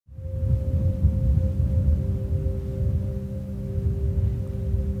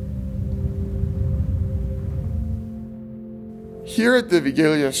Here at the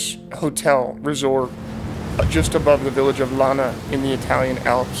Vigilius Hotel Resort, just above the village of Lana in the Italian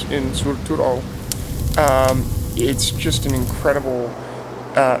Alps in Tyrol, it's just an incredible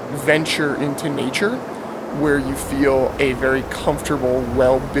venture into nature where you feel a very comfortable,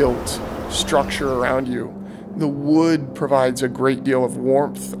 well-built structure around you. The wood provides a great deal of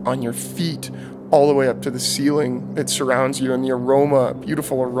warmth on your feet all the way up to the ceiling that surrounds you, and the aroma,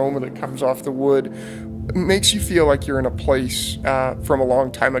 beautiful aroma that comes off the wood, makes you feel like you're in a place from a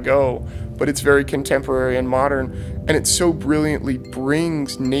long time ago, but it's very contemporary and modern, and it so brilliantly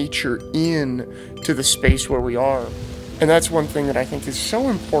brings nature in to the space where we are. And that's one thing that I think is so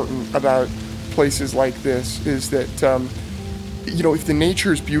important about places like this, is that if the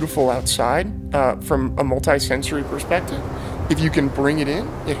nature is beautiful outside from a multi-sensory perspective, if you can bring it in,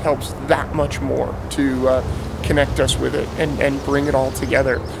 it helps that much more to connect us with it and bring it all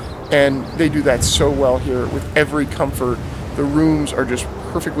together. And they do that so well here with every comfort. The rooms are just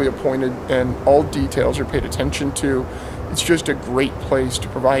perfectly appointed and all details are paid attention to. It's just a great place to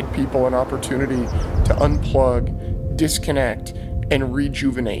provide people an opportunity to unplug, disconnect, and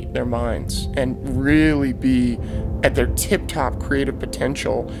rejuvenate their minds and really be at their tip-top creative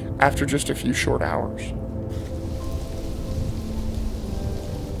potential after just a few short hours.